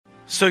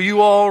So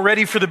you all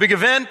ready for the big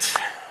event?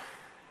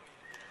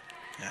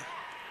 Yeah.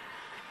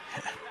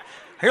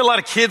 I hear a lot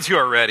of kids who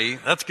are ready.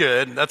 That's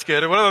good. That's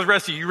good. What about the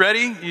rest of you? You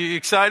ready? You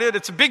excited?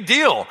 It's a big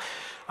deal.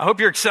 I hope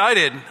you're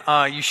excited.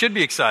 You should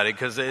be excited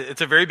because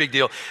it's a very big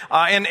deal.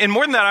 And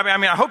more than that, I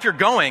mean, I hope you're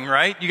going,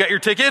 right? You got your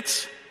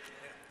tickets?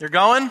 You're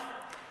going? You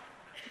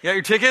got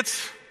your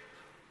tickets?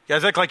 You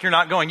guys act like you're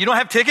not going. You don't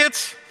have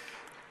tickets?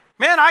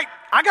 Man, I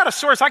got a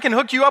source. I can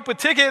hook you up with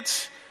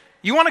tickets.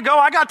 You want to go?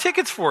 I got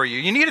tickets for you.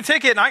 You need a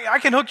ticket, and I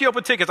can hook you up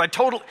with tickets.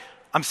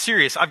 I'm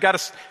serious. I've got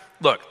to,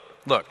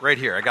 look, right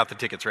here. I got the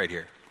tickets right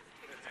here.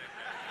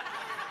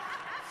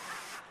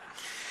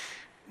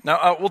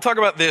 Now, we'll talk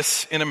about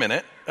this in a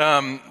minute.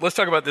 Let's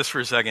talk about this for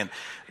a second.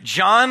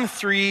 John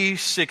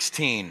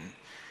 3:16.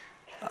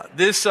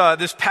 This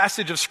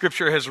passage of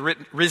Scripture has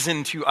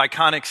risen to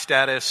iconic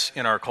status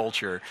in our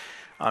culture.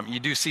 You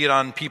do see it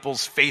on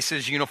people's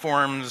faces,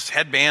 uniforms,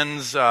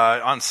 headbands,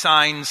 on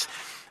signs,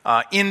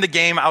 in the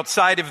game,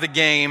 outside of the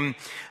game.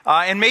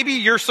 And maybe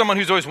you're someone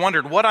who's always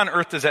wondered, what on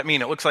earth does that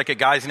mean? It looks like a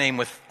guy's name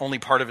with only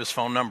part of his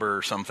phone number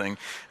or something.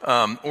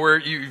 Or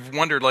you've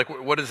wondered,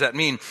 what does that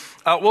mean?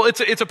 Well,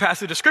 it's a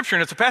passage of Scripture,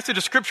 and it's a passage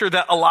of Scripture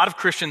that a lot of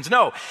Christians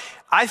know.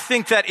 I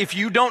think that if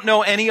you don't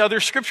know any other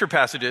Scripture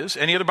passages,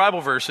 any other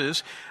Bible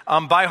verses,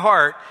 by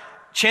heart,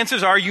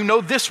 chances are you know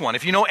this one.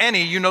 If you know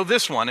any, you know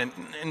this one. And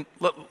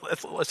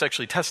let's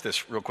actually test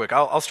this real quick.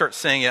 I'll start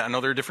saying it. I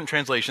know there are different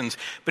translations,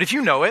 but if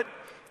you know it,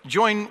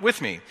 join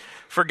with me.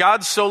 For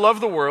God so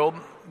loved the world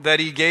that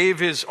he gave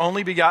his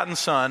only begotten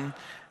Son,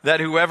 that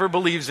whoever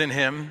believes in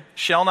him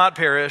shall not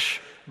perish,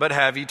 but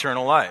have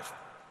eternal life.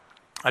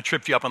 I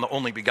tripped you up on the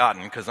only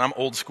begotten because I'm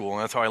old school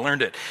and that's how I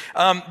learned it.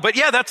 But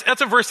yeah,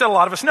 that's a verse that a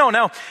lot of us know.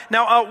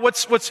 Now,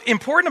 what's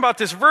important about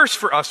this verse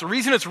for us, the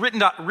reason it's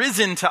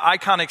risen to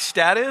iconic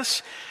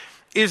status,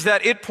 is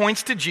that it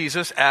points to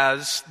Jesus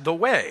as the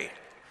way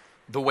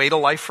to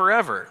life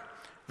forever,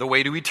 the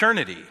way to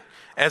eternity,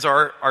 as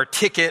our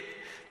ticket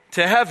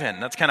to heaven.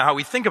 That's kind of how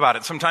we think about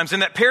it sometimes.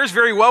 And that pairs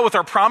very well with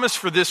our promise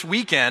for this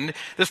weekend,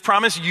 this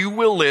promise, you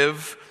will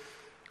live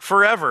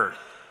forever.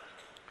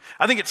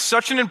 I think it's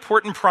such an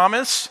important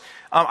promise.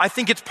 I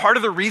think it's part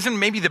of the reason,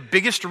 maybe the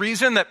biggest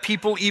reason, that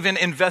people even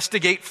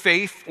investigate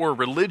faith or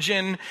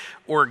religion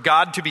or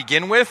God to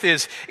begin with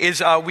is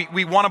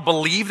we want to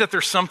believe that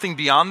there's something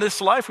beyond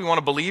this life. We want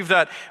to believe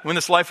that when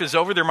this life is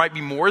over, there might be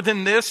more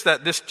than this,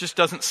 that this just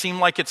doesn't seem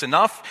like it's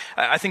enough.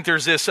 I think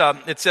there's this,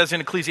 it says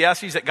in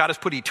Ecclesiastes that God has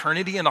put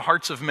eternity in the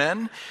hearts of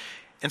men.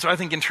 And so I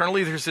think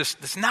internally there's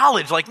this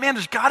knowledge, like, man,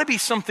 there's got to be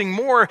something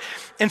more.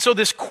 And so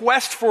this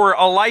quest for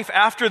a life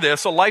after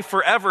this, a life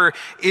forever,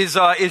 is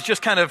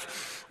just kind of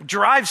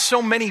drives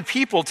so many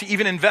people to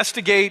even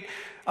investigate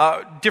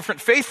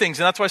different faith things.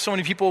 And that's why so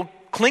many people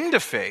cling to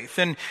faith.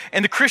 And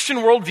the Christian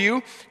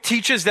worldview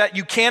teaches that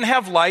you can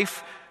have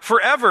life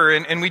forever.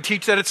 And we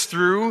teach that it's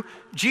through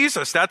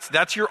Jesus.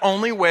 That's your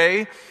only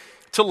way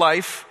to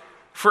life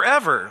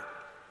forever.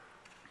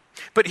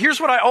 But here's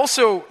what I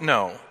also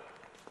know.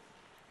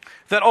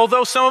 That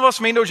although some of us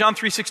may know John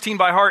 3:16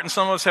 by heart and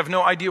some of us have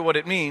no idea what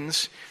it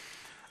means,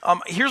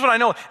 here's what I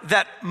know,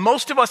 that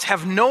most of us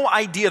have no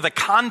idea the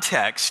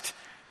context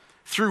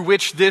through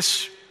which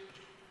this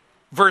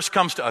verse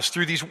comes to us,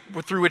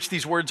 through which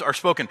these words are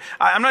spoken.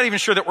 I'm not even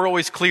sure that we're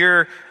always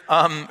clear,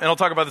 and I'll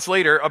talk about this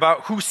later,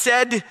 about who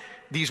said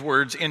these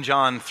words in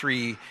John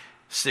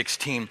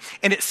 3:16.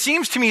 And it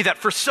seems to me that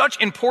for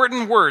such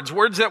important words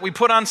that we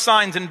put on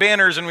signs and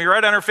banners and we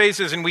write on our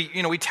faces and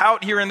we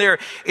tout here and there,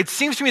 it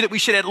seems to me that we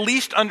should at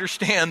least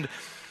understand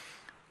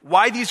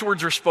why these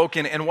words are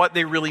spoken and what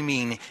they really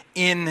mean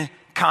in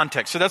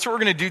context. So that's what we're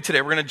going to do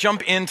today. We're going to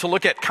jump in to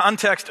look at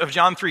context of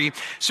John 3.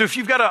 So if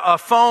you've got a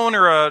phone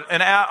or a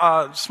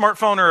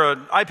smartphone or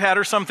an iPad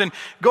or something,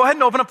 go ahead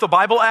and open up the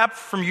Bible app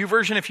from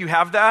YouVersion if you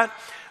have that.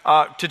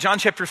 To John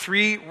chapter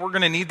 3, we're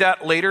going to need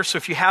that later. So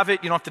if you have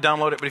it, you don't have to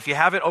download it. But if you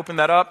have it, open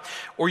that up.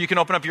 Or you can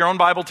open up your own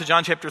Bible to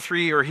John chapter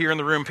 3, or here in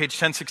the room, page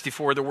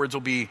 1064. The words will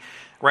be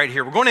right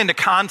here. We're going into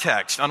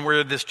context on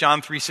where this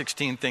John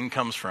 3:16 thing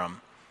comes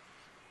from.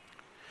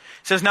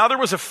 It says, now there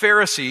was a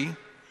Pharisee,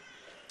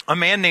 a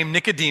man named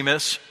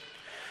Nicodemus,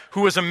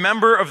 who was a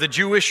member of the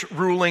Jewish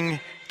ruling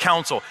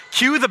council.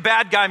 Cue the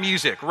bad guy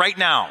music right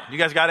now. You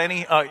guys got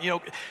any?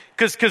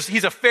 Because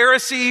he's a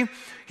Pharisee.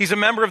 He's a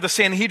member of the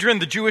Sanhedrin,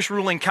 the Jewish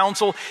ruling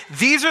council.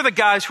 These are the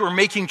guys who are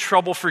making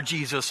trouble for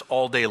Jesus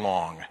all day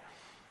long.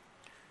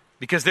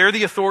 Because they're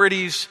the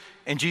authorities,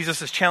 and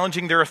Jesus is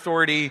challenging their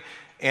authority.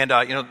 And,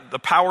 the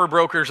power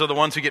brokers are the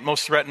ones who get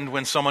most threatened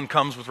when someone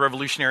comes with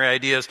revolutionary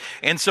ideas.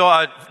 And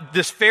so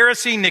this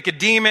Pharisee,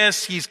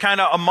 Nicodemus, he's kind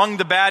of among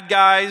the bad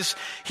guys.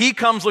 He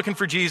comes looking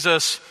for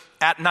Jesus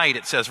at night,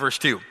 it says, verse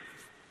 2.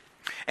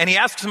 And he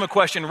asks him a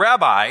question,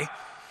 Rabbi,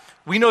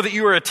 we know that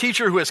you are a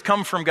teacher who has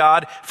come from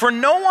God, for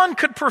no one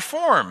could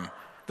perform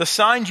the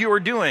signs you are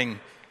doing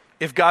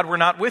if God were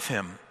not with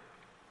him.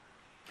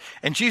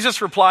 And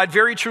Jesus replied,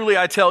 very truly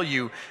I tell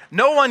you,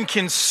 no one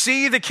can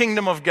see the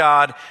kingdom of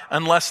God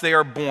unless they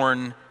are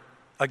born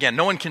again.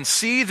 No one can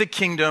see the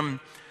kingdom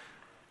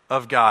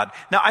of God.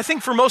 Now, I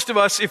think for most of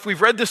us, if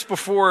we've read this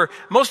before,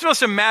 most of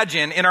us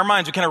imagine in our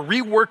minds, we kind of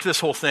rework this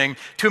whole thing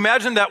to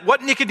imagine that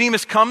what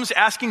Nicodemus comes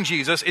asking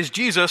Jesus is,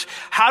 Jesus,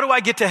 how do I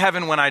get to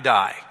heaven when I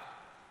die?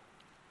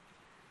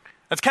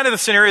 That's kind of the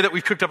scenario that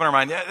we've cooked up in our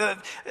mind.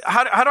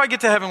 How do I get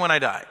to heaven when I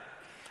die?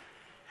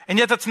 And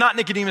yet that's not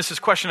Nicodemus'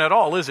 question at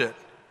all, is it?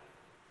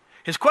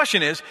 His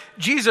question is,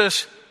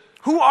 Jesus,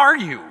 who are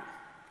you?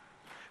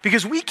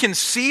 Because we can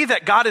see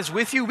that God is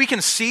with you. We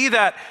can see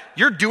that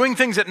you're doing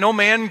things that no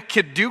man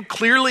could do.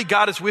 Clearly,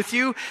 God is with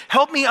you.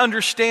 Help me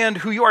understand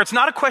who you are. It's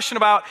not a question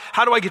about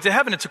how do I get to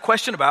heaven. It's a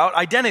question about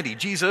identity.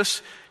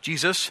 Jesus,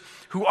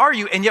 who are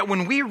you? And yet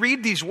when we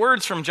read these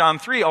words from John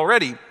 3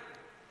 already,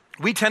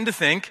 we tend to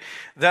think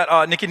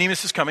that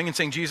Nicodemus is coming and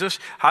saying, Jesus,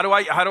 how do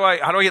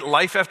I get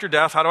life after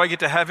death? How do I get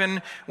to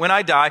heaven when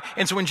I die?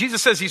 And so when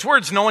Jesus says these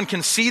words, no one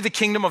can see the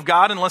kingdom of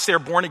God unless they are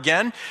born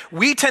again.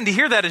 We tend to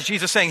hear that as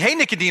Jesus saying, hey,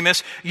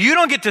 Nicodemus, you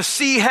don't get to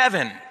see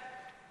heaven.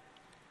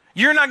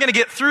 You're not going to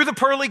get through the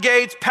pearly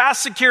gates,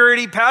 past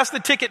security, past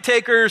the ticket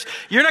takers.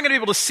 You're not going to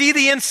be able to see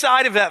the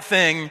inside of that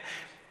thing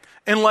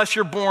unless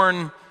you're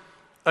born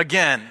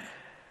again.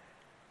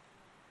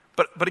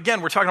 But again,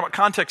 we're talking about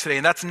context today,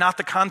 and that's not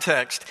the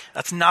context.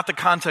 That's not the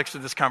context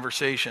of this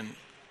conversation.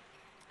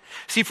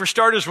 See, for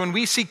starters, when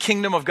we see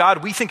kingdom of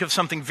God, we think of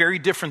something very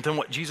different than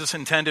what Jesus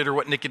intended or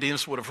what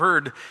Nicodemus would have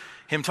heard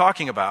him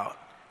talking about.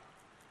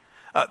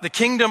 The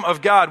kingdom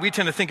of God, we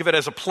tend to think of it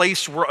as a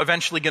place we're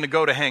eventually going to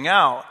go to hang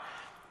out.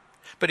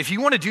 But if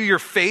you want to do your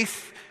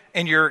faith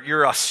and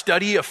your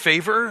study a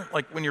favor,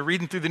 like when you're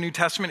reading through the New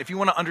Testament, if you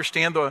want to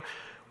understand the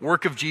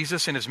work of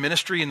Jesus and his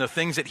ministry and the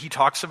things that he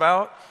talks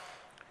about,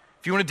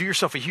 if you want to do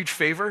yourself a huge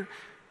favor,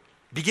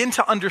 begin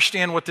to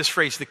understand what this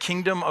phrase, the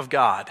kingdom of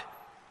God,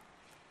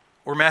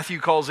 or Matthew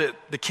calls it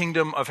the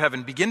kingdom of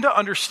heaven. Begin to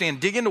understand,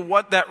 dig into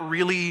what that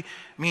really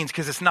means,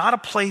 because it's not a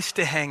place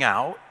to hang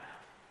out.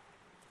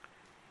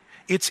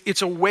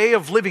 It's a way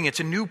of living. It's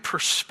a new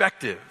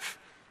perspective.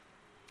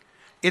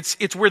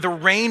 It's where the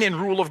reign and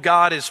rule of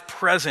God is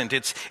present.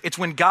 It's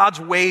when God's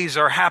ways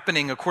are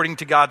happening according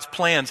to God's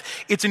plans.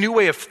 It's a new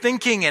way of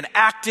thinking and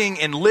acting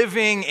and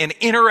living and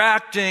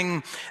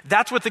interacting.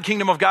 That's what the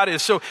kingdom of God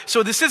is.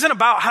 So this isn't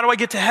about how do I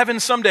get to heaven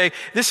someday.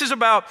 This is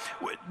about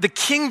the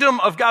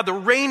kingdom of God, the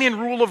reign and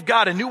rule of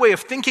God, a new way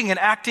of thinking and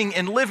acting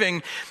and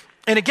living.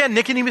 And again,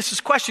 Nicodemus'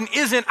 question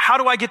isn't how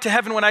do I get to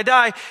heaven when I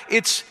die?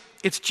 It's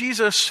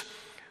Jesus,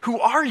 who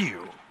are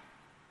you?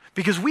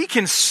 Because we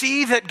can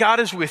see that God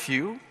is with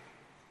you.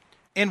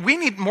 And we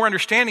need more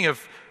understanding of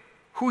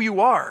who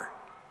you are.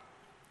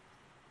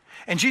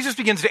 And Jesus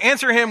begins to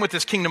answer him with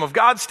this kingdom of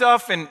God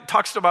stuff and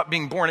talks about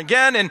being born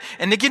again. And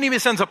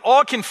Nicodemus ends up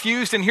all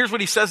confused. And here's what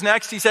he says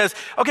next. He says,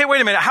 okay,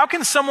 wait a minute. How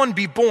can someone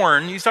be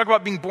born? He's talking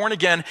about being born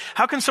again.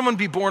 How can someone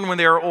be born when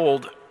they are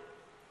old?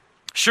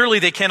 Surely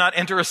they cannot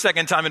enter a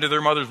second time into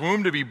their mother's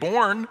womb to be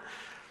born.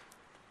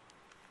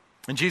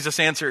 And Jesus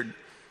answered,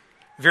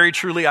 very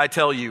truly I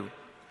tell you,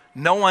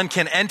 no one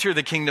can enter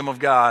the kingdom of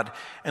God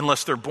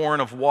unless they're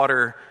born of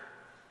water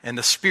and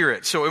the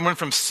Spirit. So it went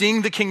from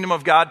seeing the kingdom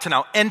of God to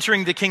now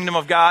entering the kingdom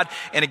of God.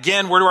 And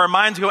again, where do our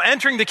minds go?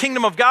 Entering the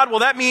kingdom of God.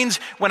 Well, that means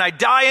when I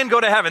die and go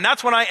to heaven.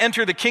 That's when I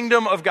enter the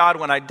kingdom of God,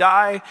 when I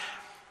die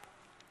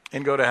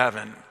and go to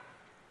heaven.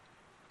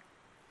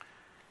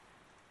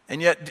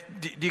 And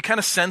yet, do you kind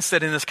of sense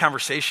that in this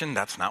conversation,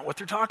 that's not what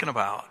they're talking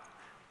about?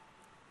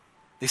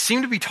 They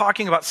seem to be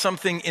talking about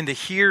something in the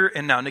here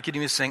and now.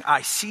 Nicodemus is saying,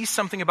 I see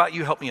something about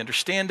you, help me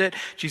understand it.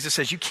 Jesus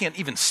says, you can't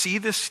even see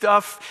this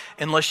stuff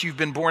unless you've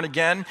been born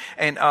again.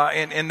 And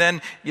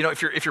then, you know,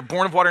 if you're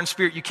born of water and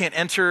Spirit, you can't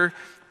enter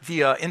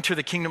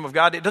the kingdom of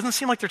God. It doesn't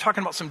seem like they're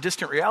talking about some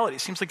distant reality.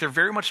 It seems like they're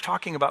very much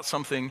talking about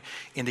something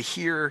in the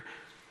here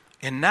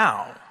and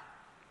now,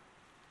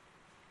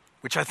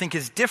 which I think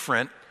is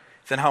different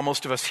than how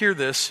most of us hear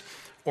this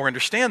or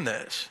understand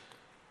this.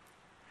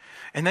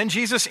 And then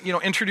Jesus,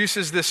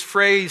 introduces this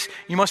phrase,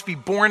 you must be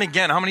born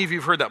again. How many of you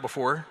have heard that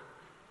before?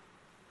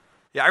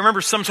 Yeah, I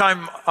remember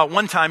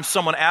one time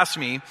someone asked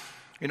me,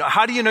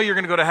 how do you know you're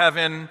going to go to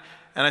heaven?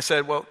 And I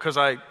said, well, because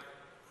I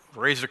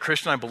raised a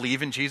Christian, I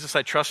believe in Jesus,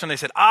 I trust him. And they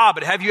said,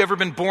 but have you ever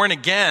been born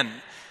again?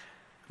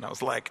 And I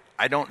was like,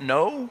 I don't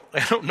know.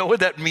 I don't know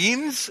what that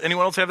means.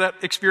 Anyone else have that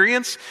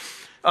experience?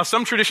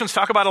 Some traditions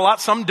talk about it a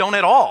lot, some don't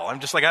at all. I'm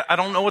just like, I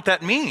don't know what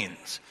that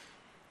means.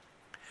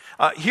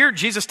 Here,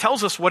 Jesus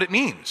tells us what it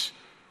means.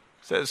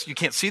 Says you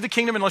can't see the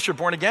kingdom unless you're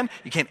born again.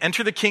 You can't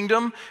enter the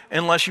kingdom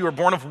unless you are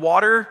born of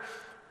water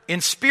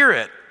and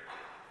Spirit,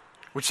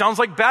 which sounds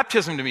like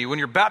baptism to me. When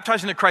you're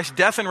baptized into Christ's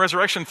death and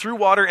resurrection through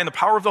water and the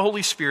power of the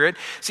Holy Spirit,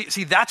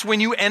 see, that's when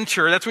you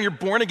enter, that's when you're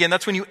born again,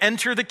 that's when you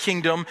enter the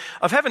kingdom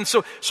of heaven.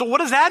 So what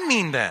does that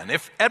mean then?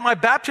 If at my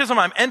baptism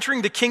I'm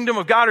entering the kingdom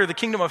of God or the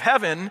kingdom of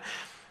heaven,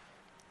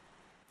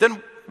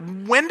 then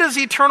when does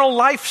eternal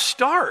life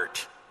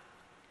start?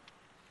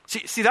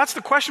 See, that's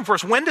the question for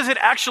us. When does it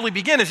actually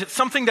begin? Is it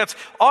something that's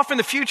off in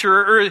the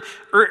future,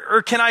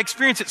 or can I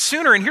experience it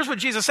sooner? And here's what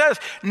Jesus says.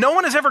 No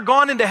one has ever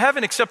gone into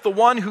heaven except the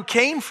one who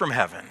came from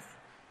heaven.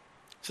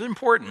 This is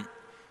important.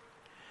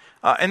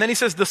 And then he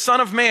says, the Son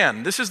of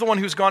Man. This is the one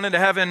who's gone into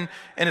heaven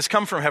and has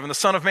come from heaven, the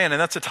Son of Man. And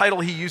that's a title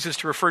he uses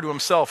to refer to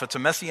himself. It's a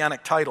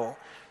messianic title.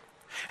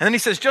 And then he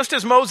says, just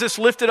as Moses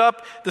lifted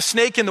up the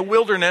snake in the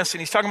wilderness, and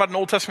he's talking about an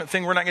Old Testament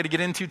thing we're not going to get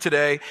into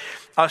today,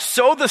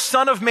 so the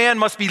Son of Man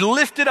must be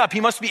lifted up. He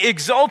must be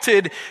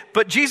exalted.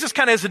 But Jesus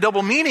kind of has a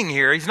double meaning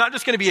here. He's not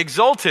just going to be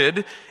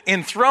exalted,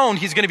 enthroned.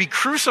 He's going to be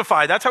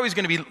crucified. That's how he's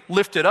going to be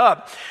lifted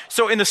up.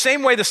 So in the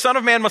same way, the Son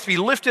of Man must be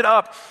lifted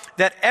up,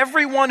 that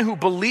everyone who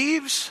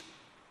believes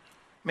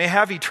may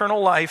have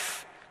eternal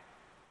life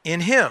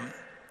in him.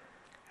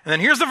 And then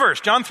here's the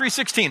verse, John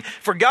 3:16.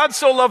 For God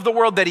so loved the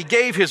world that he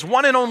gave his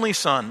one and only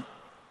Son,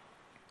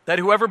 that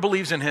whoever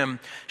believes in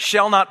him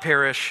shall not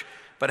perish,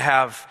 but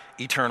have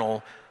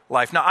eternal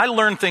life. Now, I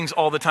learn things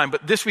all the time,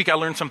 but this week I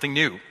learned something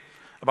new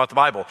about the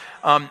Bible.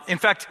 In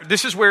fact,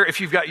 this is where if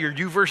you've got your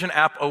YouVersion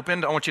app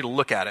opened, I want you to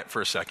look at it for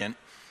a second.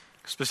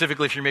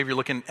 Specifically, if you're maybe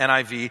looking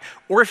NIV,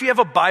 or if you have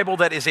a Bible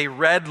that is a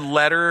red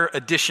letter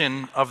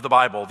edition of the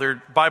Bible.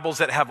 They're Bibles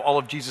that have all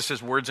of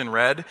Jesus' words in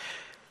red.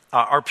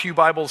 Our pew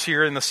Bibles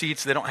here in the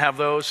seats, they don't have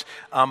those.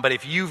 But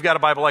if you've got a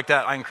Bible like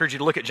that, I encourage you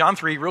to look at John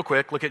 3 real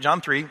quick. Look at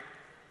John 3. I'll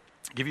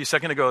give you a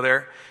second to go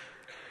there.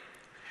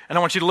 And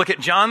I want you to look at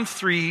John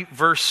 3,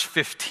 verse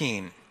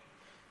 15.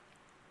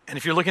 And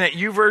if you're looking at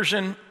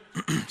YouVersion,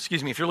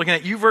 if you're looking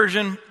at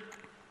YouVersion,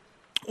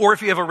 or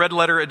if you have a red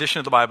letter edition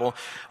of the Bible,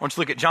 I want you to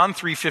look at John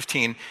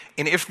 3:15.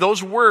 And if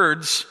those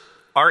words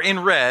are in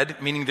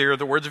red, meaning they're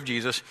the words of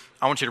Jesus,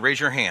 I want you to raise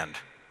your hand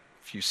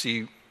if you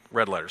see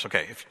red letters.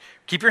 Okay,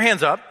 keep your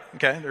hands up.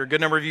 Okay, there are a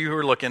good number of you who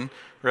are looking.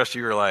 The rest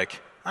of you are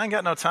like, I ain't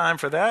got no time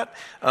for that,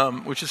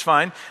 which is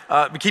fine.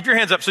 But keep your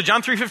hands up. So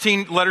John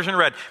 3:15, letters in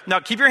red.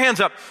 Now keep your hands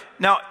up.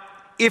 Now,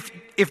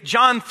 if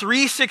John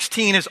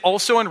 3:16 is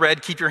also in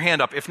red, keep your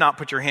hand up. If not,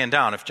 put your hand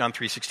down if John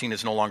 3:16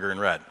 is no longer in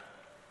red.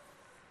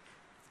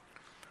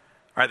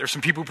 All right, there's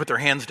some people who put their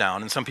hands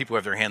down and some people who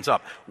have their hands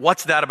up.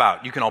 What's that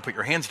about? You can all put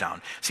your hands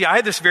down. See, I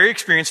had this very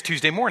experience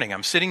Tuesday morning.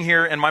 I'm sitting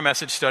here in my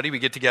message study. We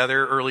get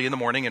together early in the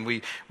morning and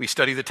we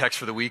study the text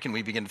for the week and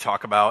we begin to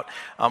talk about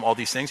all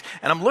these things.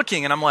 And I'm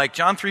looking and I'm like,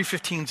 John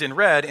 3:15's in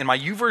red in my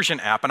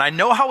YouVersion app. And I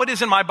know how it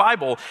is in my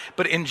Bible,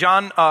 but in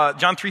John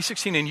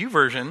 3:16 in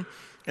YouVersion,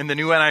 in the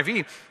new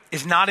NIV,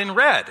 is not in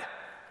red.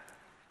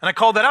 And I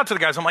called that out to the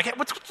guys. I'm like, hey,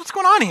 what's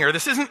going on here?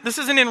 This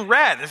isn't in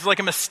red. This is like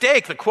a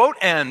mistake. The quote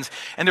ends.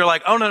 And they're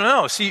like, oh,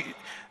 no. See,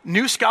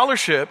 new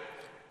scholarship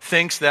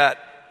thinks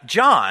that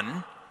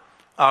John,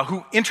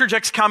 who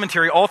interjects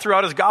commentary all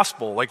throughout his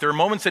gospel, like there are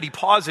moments that he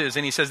pauses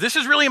and he says, this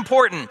is really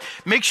important.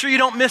 Make sure you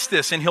don't miss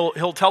this. And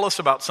he'll tell us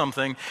about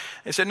something.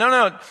 They said,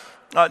 no.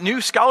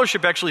 New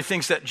scholarship actually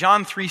thinks that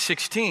John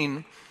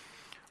 3:16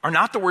 are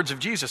not the words of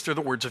Jesus. They're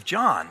the words of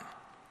John.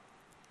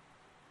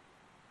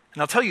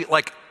 And I'll tell you,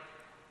 like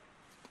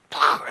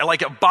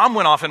a bomb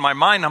went off in my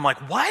mind. I'm like,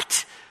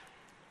 what?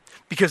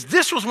 Because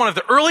this was one of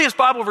the earliest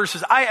Bible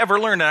verses I ever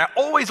learned. And I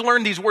always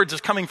learned these words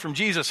as coming from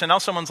Jesus. And now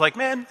someone's like,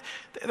 man,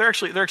 they're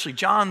actually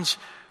John's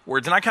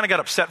words. And I kind of got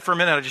upset for a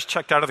minute. I just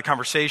checked out of the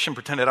conversation,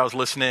 pretended I was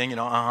listening,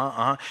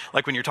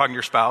 like when you're talking to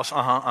your spouse,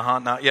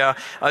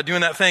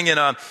 doing that thing.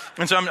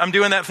 And so I'm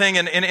doing that thing.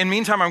 And in the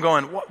meantime, I'm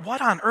going,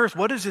 what on earth?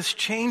 What does this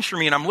change for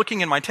me? And I'm looking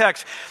in my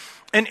text.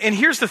 And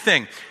here's the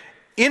thing.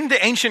 In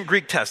the ancient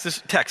Greek text,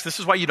 this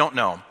is why you don't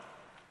know.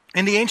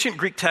 In the ancient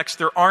Greek text,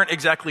 there aren't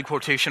exactly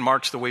quotation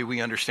marks the way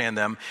we understand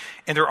them,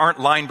 and there aren't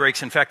line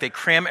breaks. In fact, they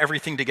cram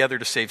everything together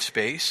to save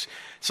space.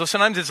 So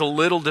sometimes it's a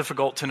little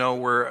difficult to know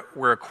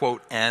where a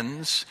quote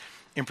ends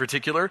in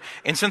particular.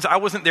 And since I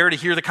wasn't there to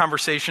hear the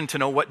conversation to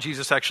know what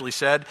Jesus actually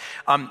said,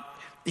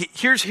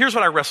 here's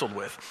what I wrestled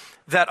with.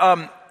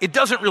 That it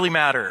doesn't really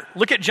matter.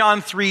 Look at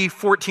John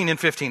 3:14 and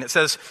 15. It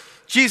says,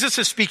 Jesus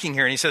is speaking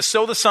here, and he says,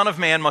 so the Son of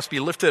Man must be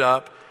lifted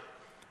up,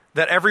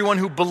 that everyone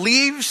who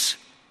believes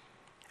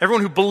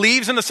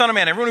in the Son of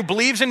Man, everyone who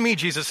believes in me,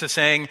 Jesus is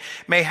saying,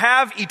 may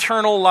have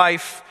eternal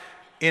life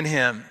in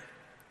him.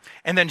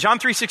 And then John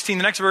 3:16,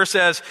 the next verse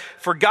says,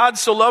 for God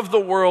so loved the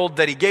world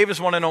that he gave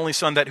his one and only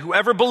Son, that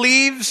whoever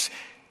believes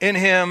in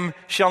him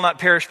shall not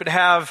perish but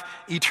have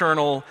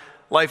eternal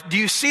life. Do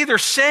you see they're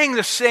saying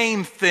the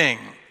same thing?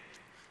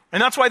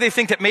 And that's why they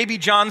think that maybe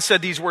John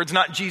said these words,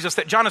 not Jesus,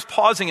 that John is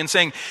pausing and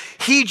saying,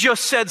 he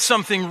just said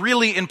something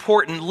really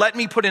important. Let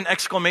me put an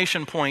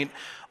exclamation point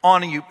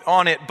on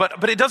it.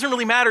 But it doesn't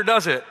really matter,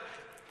 does it?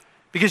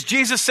 Because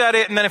Jesus said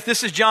it, and then if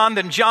this is John,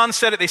 then John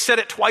said it. They said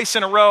it twice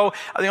in a row.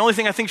 The only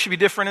thing I think should be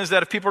different is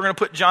that if people are going to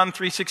put John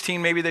 3:16,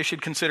 maybe they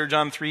should consider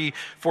John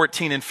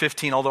 3:14 and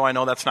 15, although I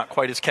know that's not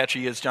quite as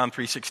catchy as John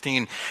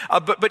 3:16.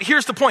 But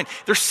here's the point.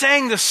 They're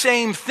saying the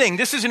same thing.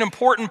 This is an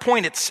important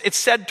point. It's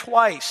said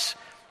twice.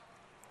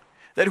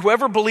 That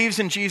whoever believes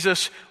in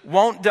Jesus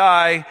won't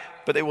die,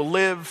 but they will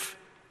live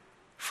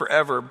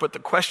forever. But the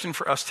question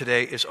for us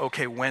today is,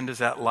 okay, when does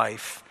that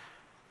life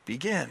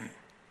begin?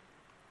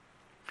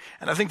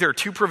 And I think there are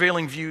two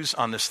prevailing views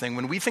on this thing.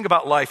 When we think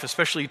about life,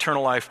 especially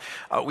eternal life,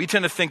 we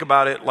tend to think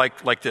about it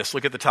like this.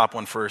 Look at the top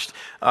one first.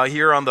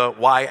 Here on the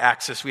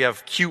y-axis, we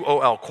have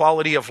QOL,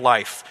 quality of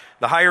life.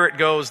 The higher it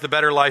goes, the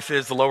better life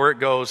is. The lower it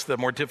goes, the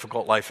more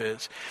difficult life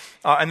is.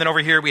 And then over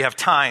here, we have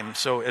time.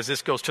 So as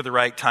this goes to the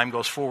right, time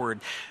goes forward.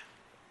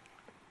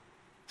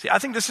 See, I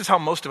think this is how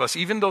most of us,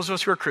 even those of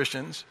us who are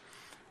Christians,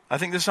 I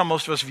think this is how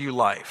most of us view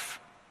life.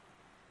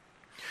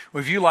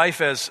 We view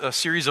life as a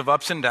series of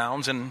ups and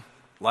downs, and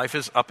life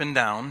is up and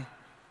down,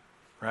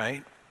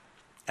 right?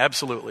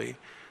 Absolutely.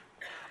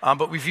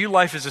 But we view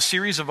life as a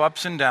series of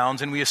ups and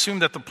downs, and we assume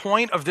that the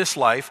point of this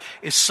life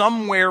is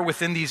somewhere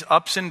within these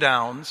ups and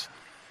downs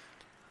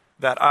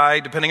that I,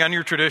 depending on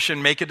your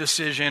tradition, make a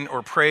decision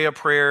or pray a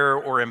prayer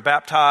or am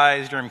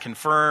baptized or am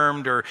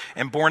confirmed or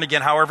am born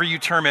again, however you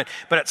term it.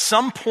 But at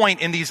some point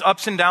in these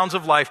ups and downs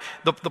of life,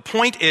 the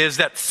point is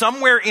that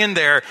somewhere in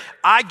there,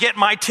 I get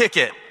my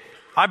ticket.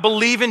 I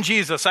believe in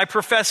Jesus. I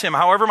profess him.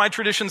 However my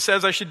tradition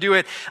says I should do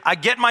it. I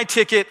get my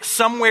ticket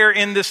somewhere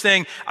in this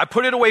thing. I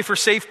put it away for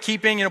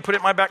safekeeping, put it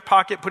in my back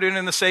pocket, put it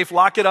in the safe,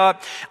 lock it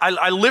up.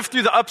 I live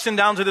through the ups and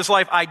downs of this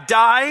life. I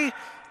die.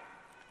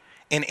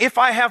 And if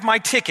I have my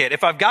ticket,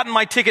 if I've gotten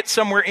my ticket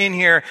somewhere in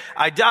here,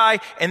 I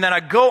die, and then I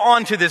go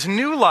on to this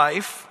new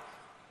life,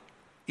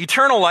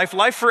 eternal life,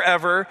 life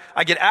forever.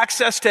 I get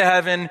access to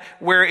heaven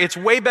where it's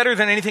way better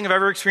than anything I've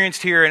ever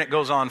experienced here, and it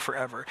goes on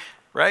forever,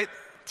 right?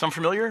 Sound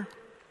familiar?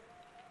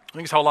 I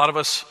think it's how a lot of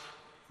us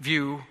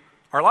view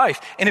our life.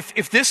 And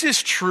if this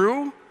is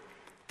true,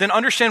 then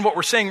understand what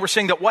we're saying. We're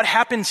saying that what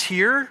happens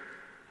here,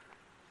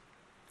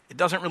 it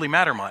doesn't really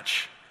matter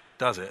much,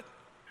 does it?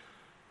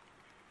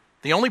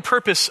 The only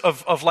purpose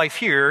of life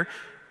here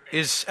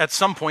is at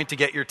some point to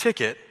get your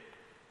ticket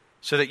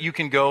so that you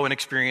can go and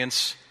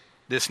experience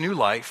this new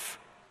life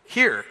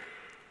here.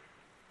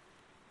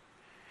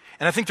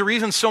 And I think the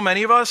reason so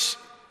many of us,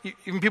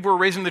 even people who are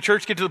raised in the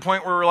church, get to the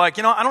point where we're like,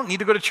 I don't need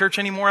to go to church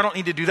anymore. I don't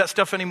need to do that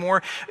stuff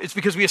anymore. It's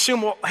because we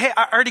assume, well, hey,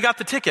 I already got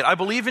the ticket. I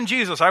believe in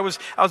Jesus. I was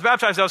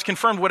baptized. I was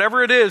confirmed.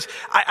 Whatever it is,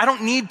 I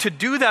don't need to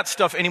do that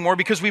stuff anymore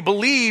because we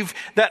believe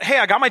that, hey,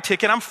 I got my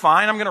ticket. I'm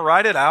fine. I'm going to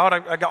ride it out.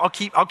 I'll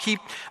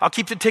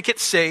keep the ticket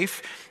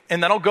safe,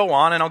 and then I'll go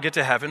on and I'll get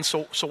to heaven.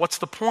 So what's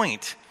the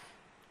point?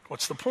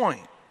 What's the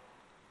point?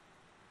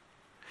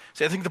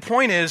 See, I think the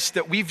point is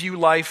that we view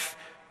life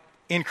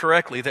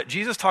incorrectly. That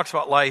Jesus talks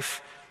about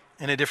life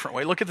in a different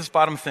way. Look at this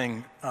bottom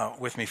thing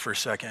with me for a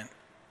second.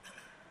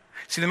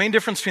 See, the main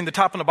difference between the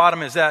top and the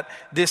bottom is that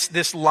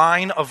this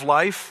line of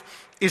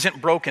life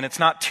isn't broken. It's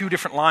not two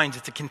different lines.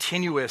 It's a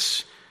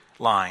continuous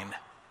line.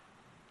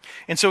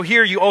 And so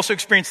here you also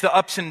experience the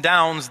ups and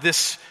downs,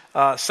 this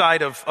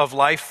side of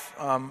life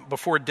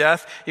before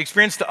death. You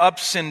experience the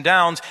ups and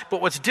downs,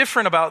 but what's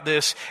different about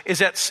this is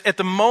that at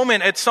the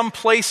moment, at some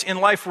place in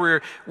life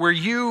where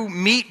you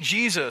meet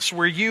Jesus,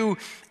 where you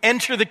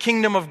enter the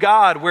kingdom of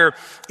God, where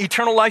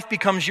eternal life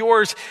becomes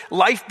yours,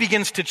 life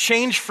begins to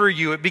change for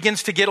you. It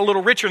begins to get a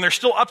little richer, and there's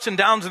still ups and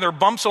downs and there are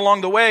bumps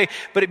along the way,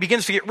 but it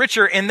begins to get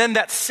richer, and then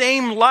that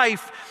same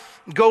life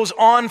goes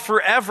on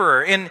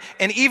forever. And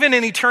even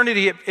in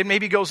eternity, it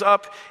maybe goes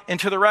up and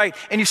to the right.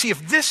 And you see,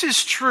 if this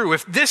is true,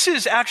 if this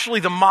is actually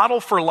the model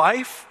for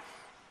life,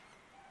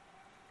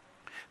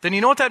 then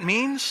you know what that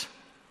means?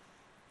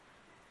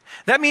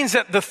 That means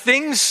that the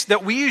things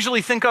that we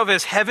usually think of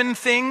as heaven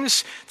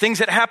things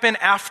that happen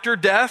after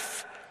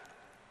death,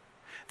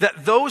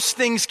 that those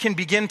things can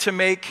begin to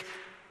make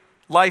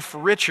life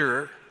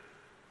richer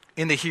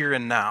in the here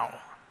and now.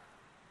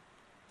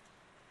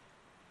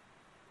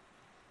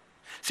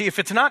 See, if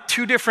it's not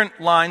two different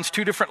lines,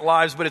 two different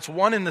lives, but it's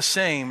one and the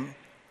same,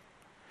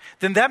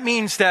 then that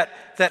means that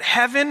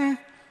heaven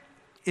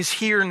is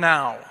here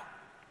now.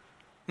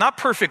 Not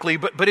perfectly,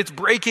 but it's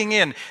breaking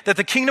in. That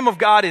the kingdom of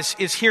God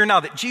is here now.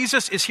 That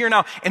Jesus is here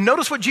now. And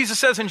notice what Jesus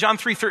says in John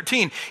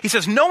 3:13. He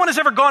says, no one has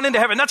ever gone into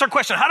heaven. That's our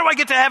question. How do I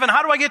get to heaven?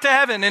 How do I get to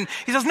heaven? And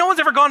he says, no one's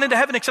ever gone into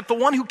heaven except the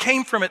one who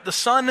came from it, the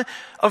Son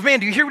of Man.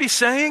 Do you hear what he's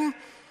saying?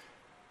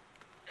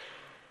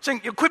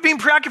 Saying, quit being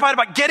preoccupied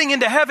about getting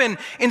into heaven.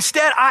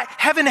 Instead,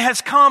 heaven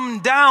has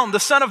come down. The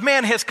Son of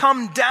Man has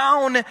come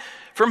down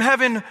from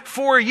heaven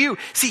for you.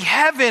 See,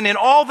 heaven and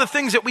all the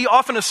things that we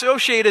often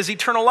associate as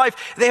eternal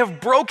life, they have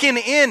broken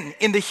in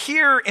the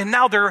here and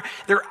now. They're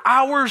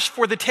ours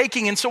for the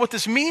taking. And so what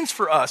this means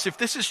for us, if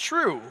this is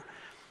true,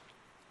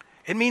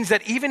 it means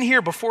that even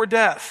here before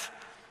death,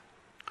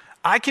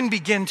 I can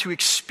begin to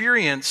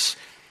experience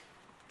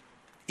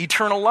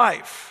eternal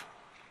life.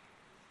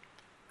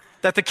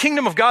 That the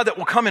kingdom of God that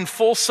will come in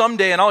full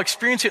someday, and I'll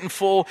experience it in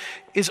full,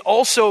 is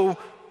also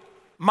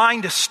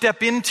mine to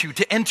step into,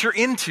 to enter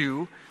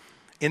into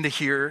in the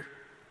here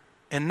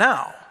and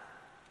now.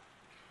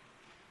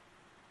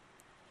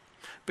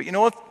 But you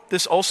know what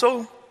this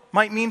also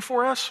might mean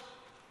for us?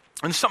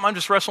 And it's something I'm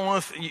just wrestling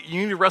with.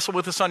 You need to wrestle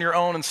with this on your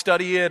own and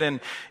study it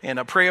and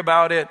pray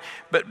about it.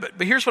 But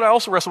here's what I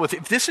also wrestle with.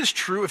 If this is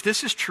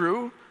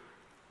true,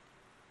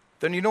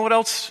 then you know what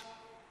else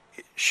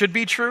should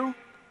be true?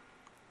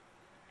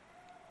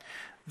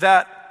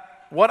 That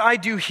what I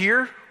do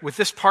here with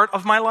this part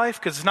of my life,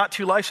 because it's not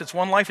two lives, it's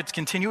one life, it's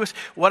continuous,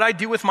 what I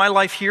do with my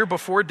life here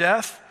before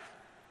death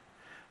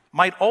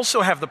might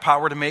also have the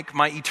power to make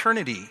my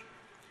eternity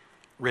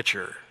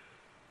richer.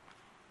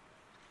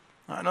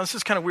 I know this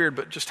is kind of weird,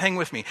 but just hang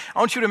with me. I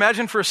want you to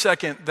imagine for a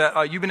second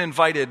that you've been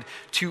invited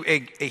to a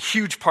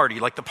huge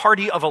party, like the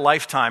party of a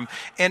lifetime.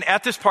 And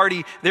at this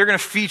party, they're going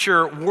to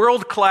feature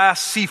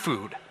world-class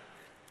seafood.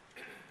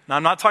 Now,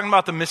 I'm not talking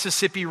about the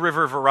Mississippi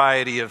River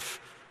variety of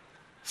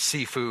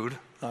seafood.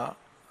 I'm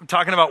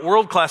talking about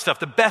world-class stuff,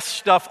 the best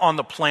stuff on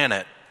the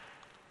planet.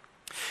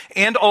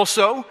 And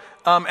also,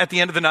 at the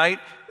end of the night,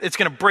 it's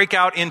going to break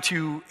out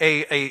into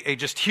a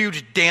just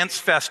huge dance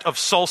fest of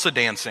salsa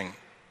dancing.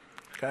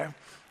 Okay?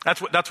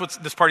 That's what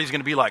this party is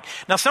going to be like.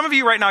 Now, some of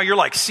you right now, you're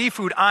like,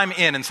 seafood, I'm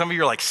in. And some of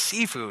you are like,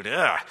 seafood,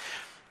 ugh.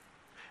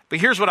 But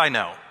here's what I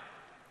know.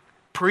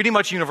 Pretty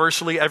much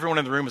universally, everyone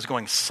in the room is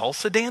going,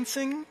 salsa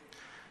dancing?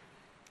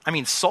 I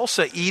mean,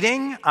 salsa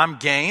eating, I'm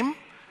game.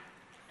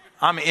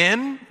 I'm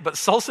in. But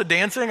salsa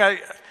dancing, I'm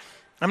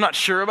not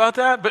sure about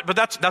that. But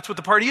that's what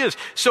the party is.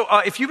 So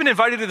if you've been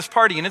invited to this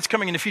party and it's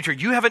coming in the future,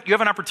 you have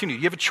an opportunity.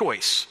 You have a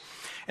choice.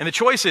 And the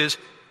choice is,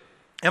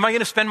 am I going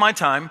to spend my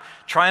time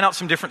trying out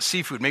some different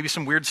seafood, maybe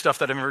some weird stuff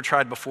that I've never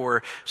tried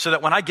before, so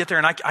that when I get there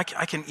and I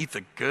can eat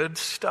the good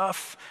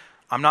stuff,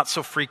 I'm not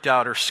so freaked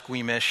out or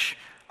squeamish.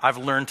 I've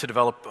learned to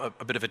develop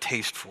a bit of a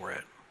taste for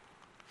it.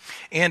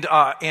 And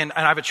I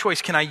have a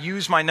choice. Can I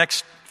use my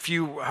next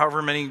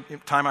however many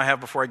time I have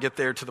before I get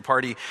there to the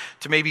party,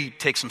 to maybe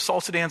take some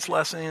salsa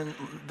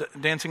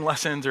dancing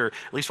lessons, or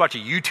at least watch a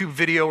YouTube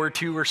video or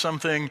two or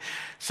something,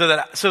 so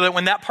that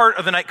when that part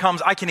of the night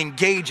comes, I can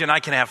engage and I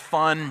can have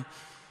fun.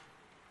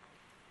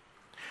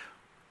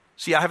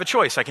 See, I have a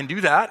choice. I can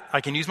do that.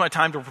 I can use my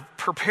time to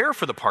prepare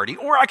for the party,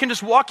 or I can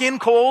just walk in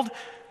cold,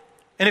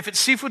 and if it's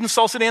seafood and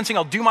salsa dancing,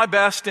 I'll do my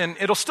best, and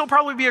it'll still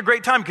probably be a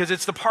great time because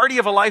it's the party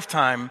of a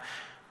lifetime,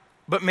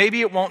 but maybe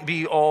it won't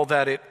be all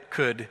that it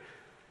could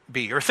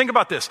be. Or think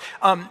about this.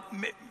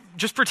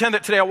 Just pretend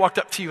that today I walked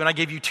up to you and I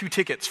gave you 2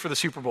 tickets for the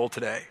Super Bowl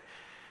today.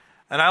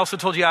 And I also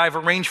told you I've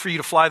arranged for you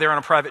to fly there on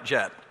a private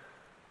jet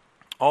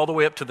all the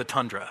way up to the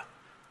tundra,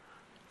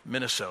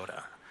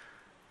 Minnesota.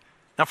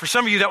 Now, for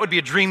some of you, that would be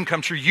a dream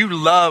come true. You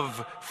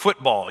love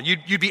football.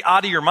 You'd be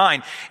out of your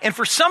mind. And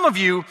for some of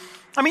you,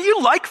 I mean,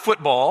 you like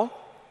football,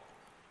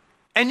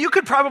 and you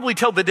could probably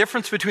tell the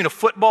difference between a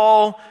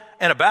football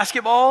and a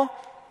basketball.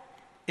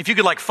 If you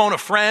could like phone a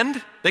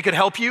friend, they could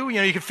help you.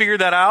 You could figure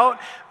that out.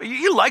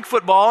 You like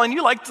football and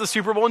you like the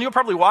Super Bowl and you'll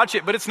probably watch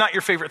it, but it's not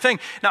your favorite thing.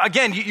 Now,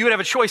 again, you would have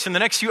a choice. In the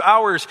next few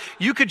hours,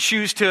 you could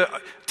choose to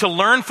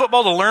learn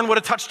football, to learn what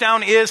a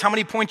touchdown is, how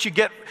many points you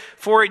get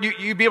for it.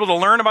 You'd be able to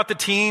learn about the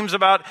teams,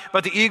 about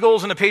the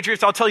Eagles and the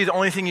Patriots. I'll tell you, the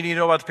only thing you need to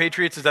know about the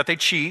Patriots is that they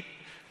cheat.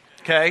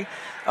 Okay?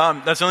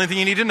 That's the only thing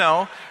you need to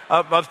know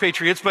about the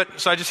Patriots.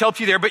 So I just helped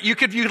you there. But you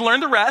could learn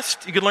the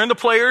rest. You could learn the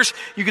players.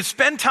 You could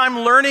spend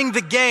time learning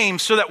the game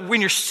so that when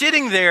you're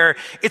sitting there,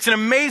 it's an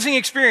amazing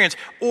experience.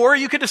 Or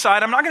you could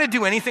decide, I'm not going to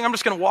do anything. I'm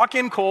just going to walk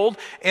in cold.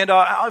 And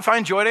if I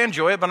enjoy it, I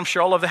enjoy it. But I'm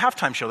sure I'll love the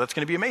halftime show. That's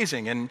going to be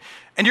amazing. And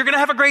you're going to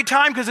have a great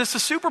time because it's the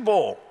Super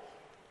Bowl.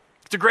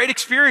 It's a great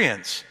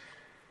experience.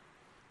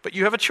 But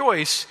you have a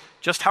choice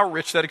just how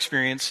rich that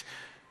experience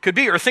could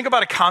be. Or think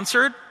about a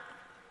concert.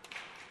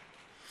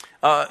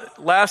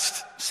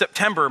 Last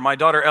September, my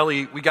daughter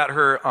Ellie, we got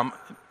her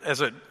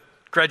as a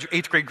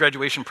 8th grade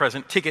graduation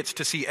present tickets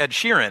to see Ed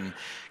Sheeran.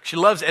 She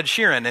loves Ed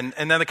Sheeran,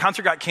 and then the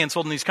concert got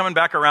canceled, and he's coming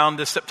back around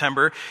this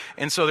September,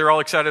 and so they're all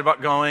excited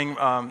about going.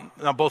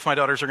 Now both my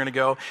daughters are going to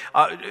go.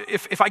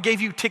 If I gave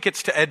you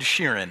tickets to Ed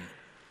Sheeran,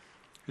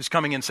 who's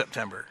coming in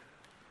September,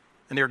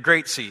 and they're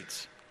great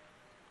seats,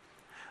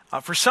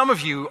 for some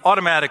of you,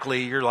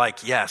 automatically you're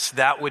like, yes,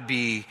 that would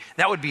be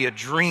a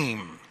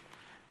dream.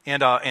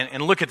 And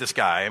look at this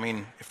guy. I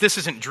mean, if this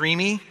isn't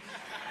dreamy,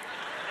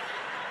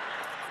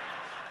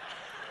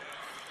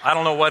 I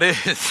don't know what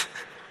is.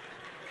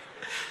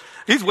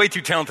 He's way too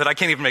talented. I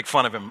can't even make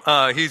fun of him.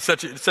 He's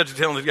such a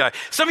talented guy.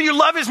 Some of you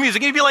love his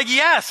music, and you'd be like,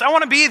 yes, I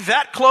want to be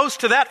that close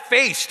to that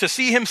face to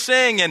see him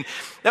sing, and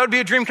that would be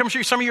a dream come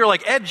true. Some of you are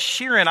like, Ed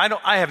Sheeran,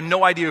 I have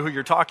no idea who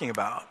you're talking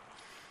about.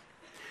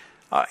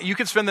 You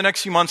could spend the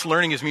next few months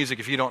learning his music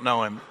if you don't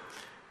know him.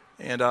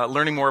 And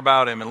learning more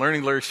about him and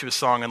learning lyrics to his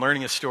song and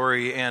learning his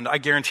story, and I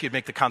guarantee it'd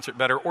make the concert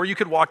better. Or you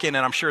could walk in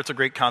and I'm sure it's a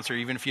great concert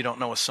even if you don't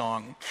know a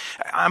song.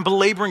 I'm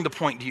belaboring the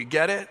point. Do you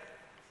get it?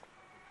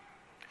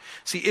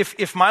 See,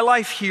 if my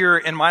life here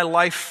and my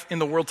life in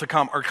the world to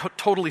come are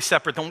totally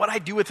separate, then what I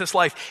do with this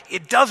life,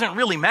 it doesn't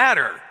really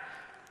matter.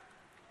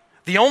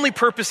 The only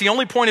purpose, the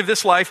only point of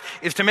this life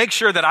is to make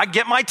sure that I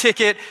get my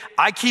ticket,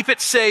 I keep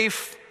it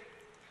safe,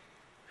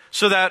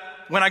 so that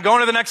when I go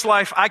into the next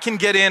life, I can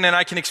get in and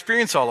I can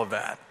experience all of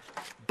that.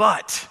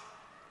 But,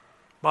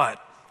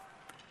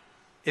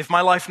 if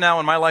my life now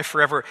and my life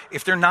forever,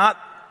 if they're not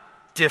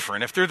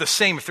different, if they're the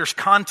same, if there's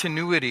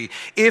continuity,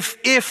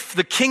 if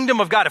the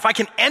kingdom of God, if I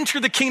can enter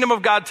the kingdom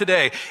of God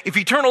today, if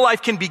eternal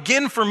life can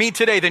begin for me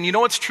today, then you know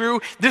what's true?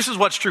 This is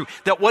what's true,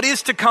 that what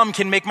is to come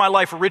can make my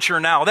life richer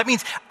now. That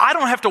means I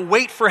don't have to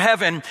wait for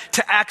heaven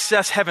to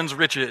access heaven's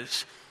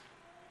riches,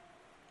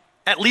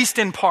 at least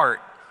in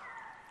part.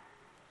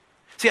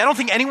 See, I don't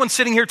think anyone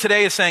sitting here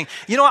today is saying,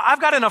 you know what,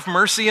 I've got enough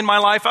mercy in my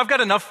life. I've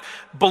got enough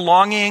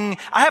belonging.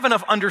 I have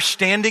enough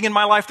understanding in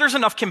my life. There's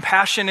enough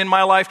compassion in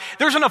my life.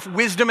 There's enough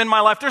wisdom in my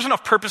life. There's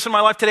enough purpose in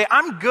my life today.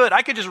 I'm good.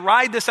 I could just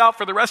ride this out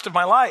for the rest of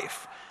my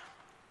life.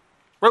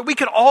 Right? We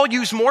could all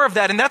use more of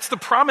that. And that's the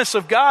promise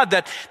of God,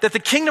 that the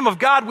kingdom of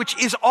God,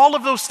 which is all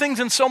of those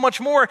things and so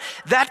much more,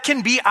 that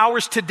can be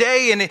ours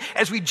today. And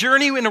as we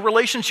journey in a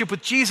relationship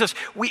with Jesus,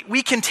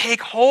 we can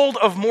take hold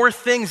of more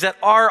things that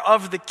are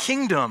of the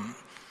kingdom.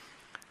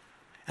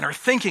 And our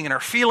thinking and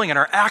our feeling and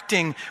our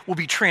acting will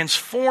be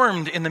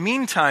transformed in the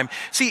meantime.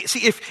 See,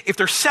 if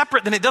they're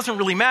separate, then it doesn't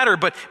really matter.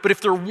 But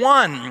if they're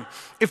one,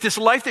 if this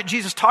life that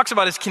Jesus talks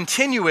about is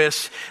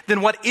continuous,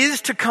 then what is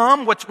to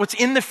come, what's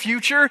in the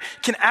future,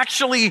 can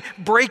actually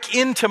break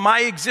into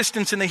my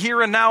existence in the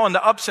here and now and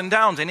the ups and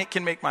downs, and it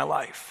can make my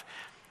life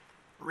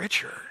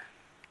richer.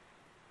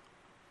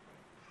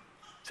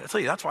 So I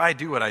tell you, that's why I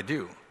do what I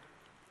do.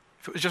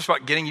 If it was just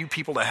about getting you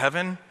people to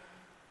heaven,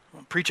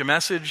 preach a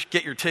message,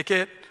 get your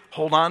ticket,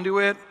 hold on to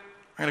it,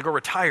 I'm going to go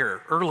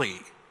retire early.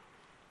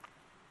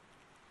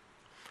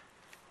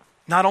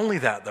 Not only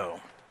that, though,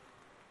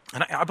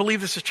 and I believe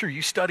this is true,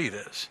 you study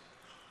this,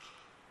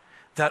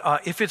 that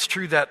if it's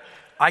true that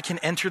I can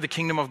enter the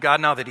kingdom of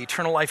God now, that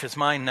eternal life is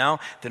mine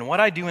now, then what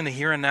I do in the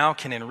here and now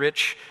can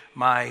enrich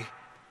my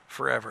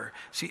forever.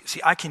 See,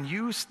 I can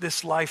use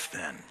this life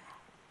then,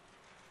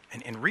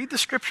 and read the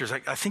scriptures.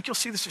 I think you'll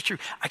see this is true.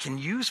 I can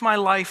use my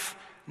life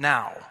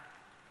now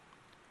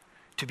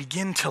to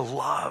begin to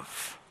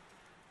love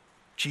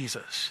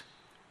Jesus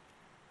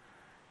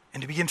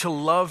and to begin to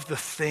love the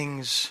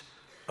things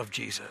of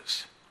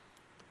Jesus,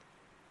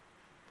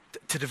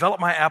 to develop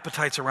my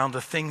appetites around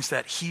the things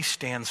that he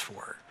stands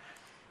for,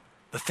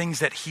 the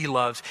things that he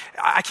loves.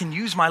 I can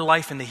use my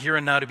life in the here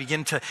and now to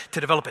begin to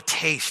develop a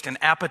taste and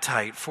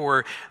appetite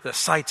for the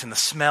sights and the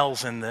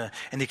smells and the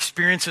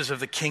experiences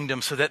of the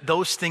kingdom, so that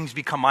those things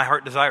become my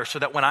heart desire, so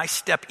that when I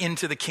step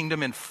into the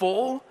kingdom in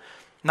full,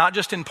 not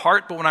just in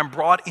part, but when I'm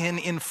brought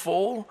in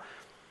full,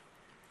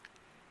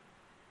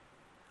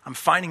 I'm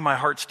finding my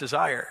heart's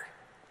desire.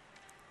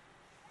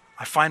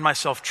 I find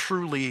myself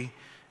truly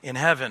in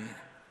heaven.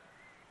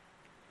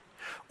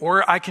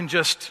 Or I can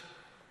just,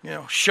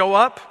 show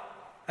up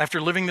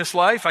after living this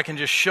life. I can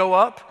just show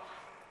up.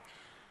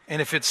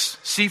 And if it's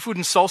seafood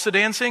and salsa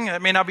dancing,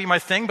 that may not be my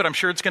thing, but I'm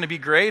sure it's going to be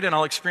great and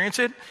I'll experience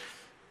it.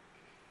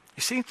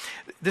 You see,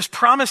 this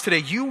promise today,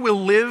 you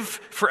will live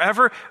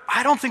forever.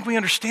 I don't think we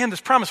understand this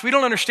promise. We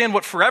don't understand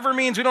what forever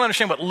means. We don't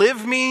understand what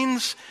live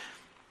means.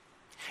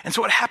 And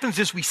so what happens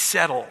is we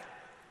settle.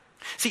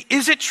 See,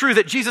 is it true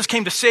that Jesus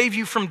came to save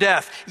you from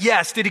death?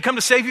 Yes. Did he come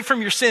to save you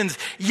from your sins?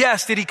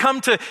 Yes. Did he come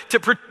to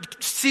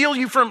steal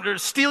you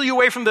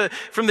away from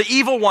the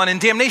evil one and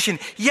damnation?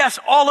 Yes,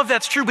 all of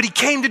that's true, but he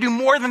came to do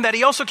more than that.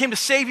 He also came to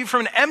save you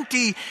from an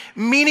empty,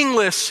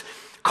 meaningless,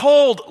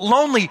 cold,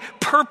 lonely,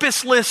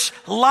 purposeless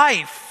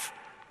life.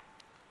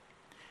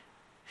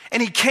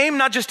 And he came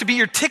not just to be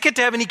your ticket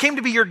to heaven, he came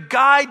to be your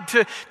guide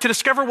to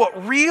discover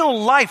what real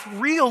life,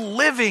 real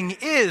living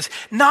is.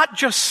 Not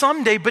just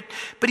someday, but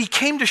he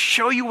came to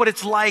show you what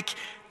it's like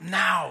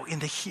now, in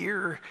the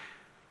here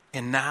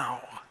and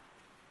now.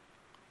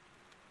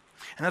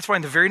 And that's why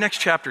in the very next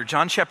chapter,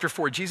 John chapter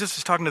 4, Jesus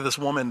is talking to this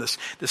woman, this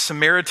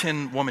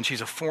Samaritan woman. She's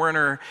a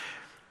foreigner,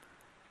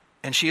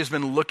 and she has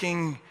been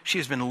looking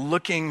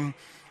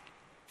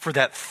for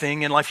that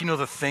thing in life. You know,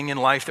 the thing in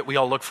life that we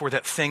all look for,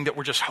 that thing that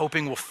we're just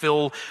hoping will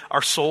fill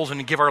our souls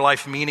and give our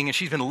life meaning. And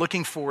she's been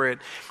looking for it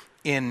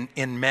in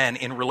men,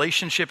 in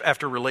relationship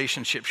after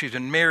relationship. She's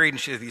been married and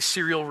she has these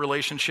serial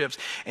relationships,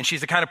 and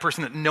she's the kind of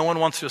person that no one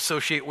wants to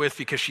associate with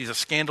because she's a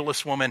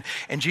scandalous woman.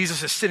 And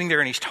Jesus is sitting there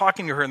and he's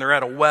talking to her, and they're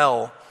at a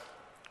well.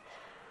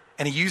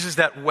 And he uses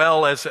that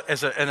well as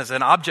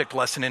an object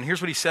lesson. And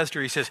here's what he says to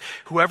her. He says,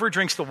 whoever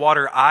drinks the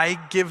water I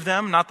give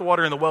them, not the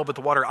water in the well, but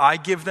the water I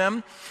give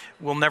them,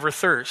 will never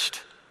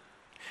thirst.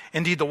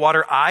 Indeed, the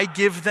water I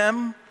give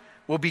them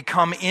will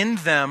become in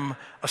them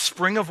a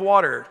spring of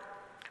water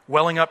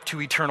welling up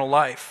to eternal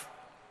life.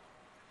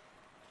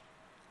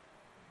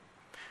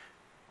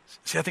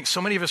 See, I think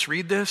so many of us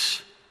read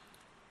this,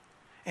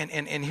 and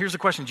here's the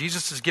question.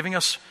 Jesus is giving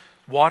us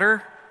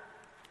water,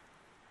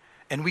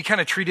 and we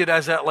kind of treat it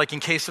as that, like in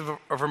case of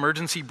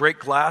emergency, break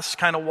glass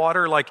kind of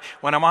water. Like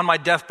when I'm on my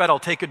deathbed, I'll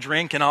take a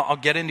drink and I'll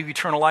get into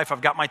eternal life.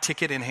 I've got my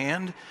ticket in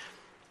hand.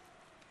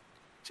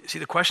 See,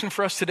 the question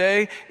for us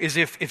today is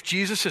if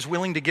Jesus is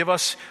willing to give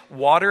us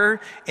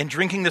water, and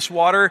drinking this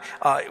water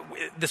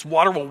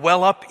will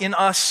well up in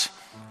us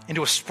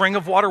into a spring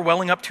of water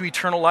welling up to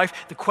eternal life.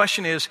 The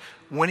question is,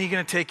 when are you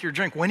going to take your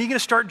drink? When are you going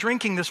to start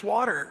drinking this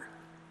water?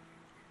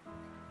 Are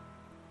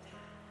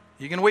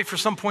you going to wait for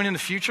some point in the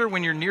future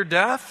when you're near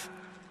death?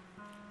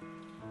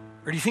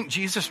 Or do you think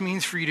Jesus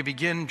means for you to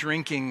begin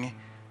drinking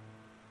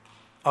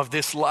of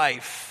this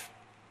life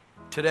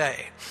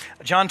today?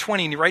 John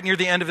 20, right near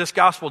the end of this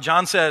gospel,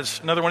 John says,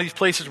 another one of these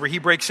places where he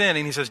breaks in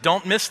and he says,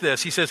 don't miss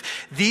this. He says,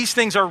 these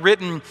things are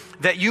written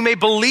that you may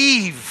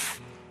believe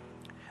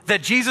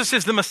that Jesus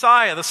is the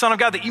Messiah, the Son of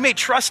God, that you may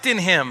trust in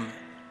him,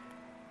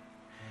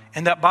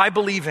 and that by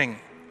believing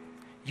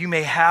you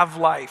may have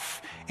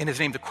life in his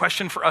name. The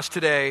question for us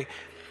today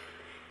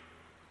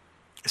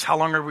is, how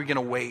long are we going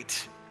to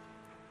wait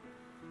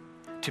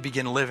to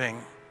begin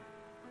living?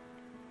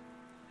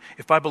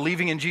 If by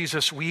believing in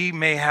Jesus we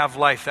may have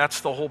life, that's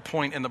the whole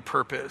point and the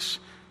purpose.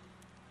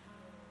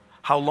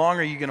 How long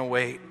are you going to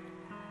wait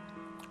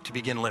to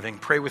begin living?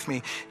 Pray with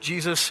me.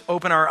 Jesus,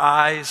 open our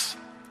eyes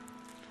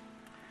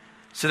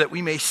so that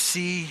we may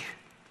see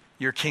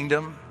your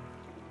kingdom,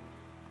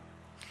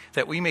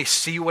 that we may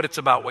see what it's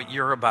about, what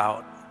you're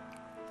about,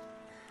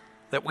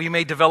 that we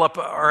may develop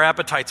our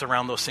appetites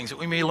around those things, that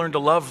we may learn to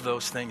love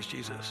those things,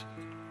 Jesus.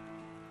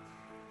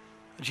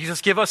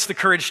 Jesus, give us the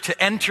courage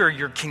to enter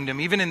your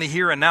kingdom, even in the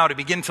here and now, to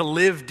begin to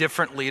live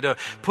differently, to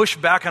push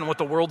back on what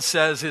the world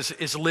says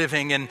is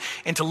living, and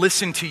to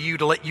listen to you,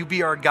 to let you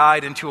be our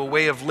guide into a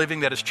way of living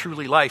that is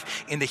truly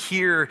life in the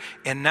here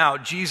and now.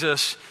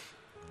 Jesus,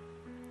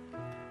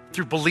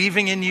 through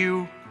believing in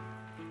you,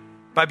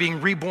 by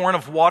being reborn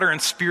of water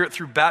and spirit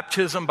through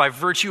baptism, by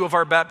virtue of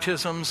our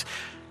baptisms,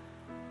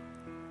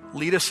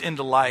 lead us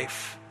into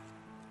life,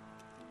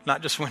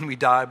 not just when we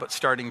die, but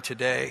starting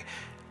today.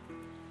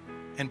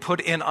 And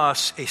put in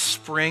us a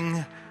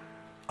spring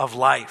of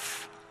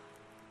life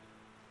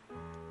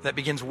that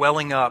begins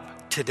welling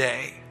up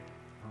today,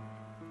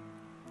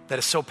 that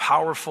is so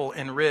powerful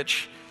and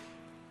rich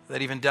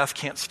that even death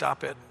can't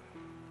stop it,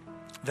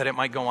 that it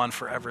might go on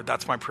forever.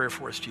 That's my prayer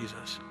for us,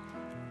 Jesus.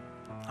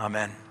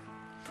 Amen.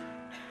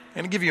 I'm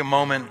going to give you a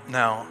moment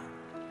now,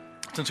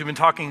 since we've been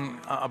talking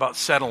about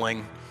settling.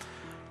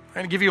 I'm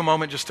going to give you a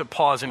moment just to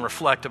pause and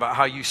reflect about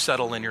how you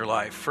settle in your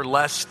life for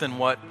less than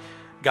what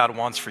God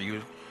wants for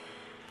you.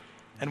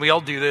 And we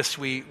all do this.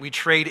 We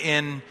trade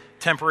in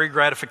temporary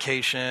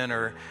gratification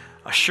or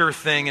a sure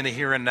thing in the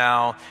here and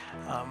now.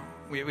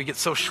 We get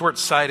so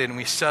short-sighted and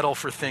we settle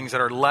for things that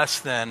are less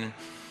than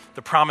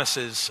the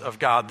promises of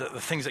God,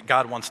 the things that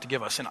God wants to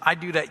give us. And I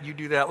do that, you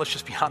do that. Let's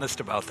just be honest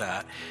about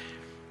that.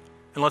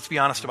 And let's be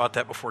honest about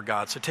that before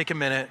God. So take a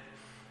minute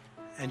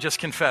and just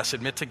confess,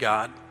 admit to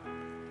God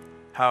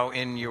how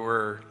in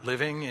your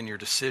living, in your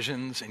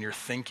decisions, in your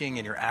thinking,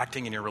 in your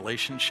acting, in your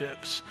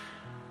relationships,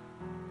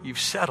 you've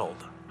settled.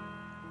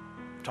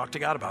 Talk to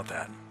God about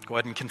that. Go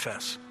ahead and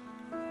confess.